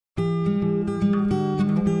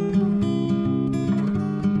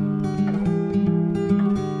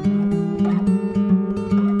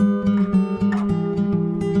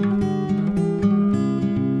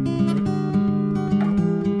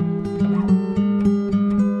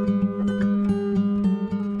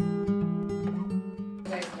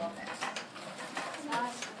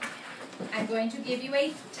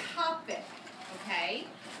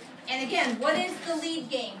again, what is the lead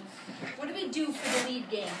game? What do we do for the lead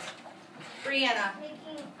game? Brianna.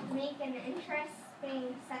 Make an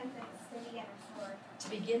interesting sentence to begin a story. To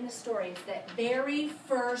begin the story, it's that very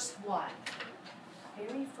first what?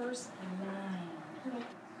 Very first line.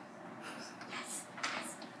 Yes.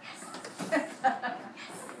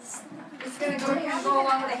 It's going to go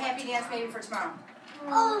along with a happy dance maybe for tomorrow.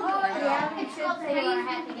 Oh yeah. It's called a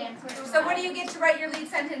happy dance. So what do you get to write your lead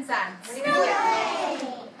sentence on? What are you going to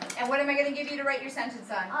get? And what am I going to give you to write your sentence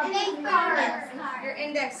on? An index card. Your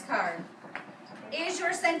index card. Is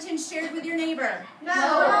your sentence shared with your neighbor?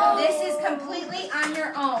 No. This is completely on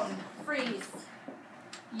your own. Freeze.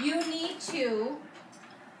 You need to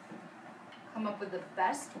come up with the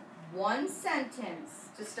best one sentence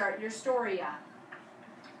to start your story on.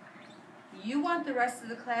 You want the rest of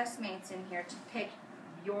the classmates in here to pick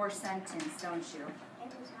your sentence, don't you?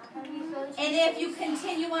 And if you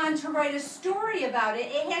continue on to write a story about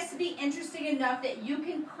it, it has to be interesting enough that you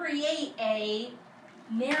can create a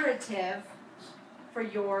narrative for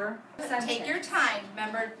your sentence. Take your time.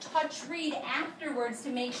 Remember, touch read afterwards to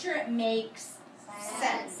make sure it makes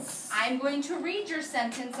sense. I'm going to read your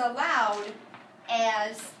sentence aloud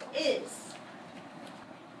as is.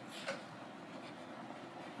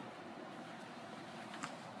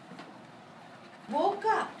 Woke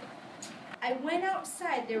up. I went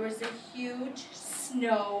outside. There was a huge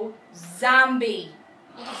snow zombie.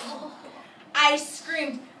 I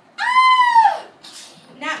screamed, "Ah!"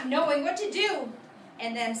 not knowing what to do.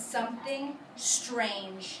 And then something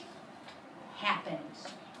strange happened.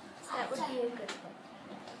 That would be a good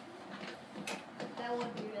thing. That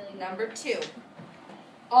would be really good. Number 2.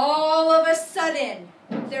 All of a sudden,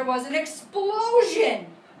 there was an explosion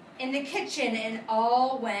in the kitchen and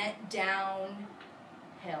all went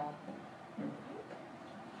downhill.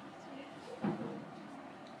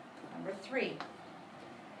 Number 3.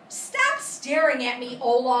 Stop staring at me,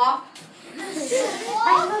 Olaf.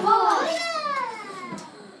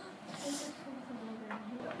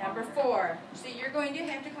 Number 4. So you're going to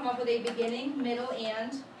have to come up with a beginning, middle,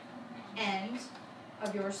 and end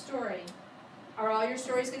of your story. Are all your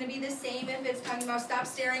stories going to be the same if it's talking about stop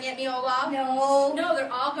staring at me, Olaf? No. No,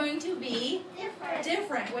 they're all going to be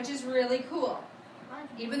different, which is really cool.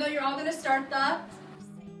 Even though you're all going to start the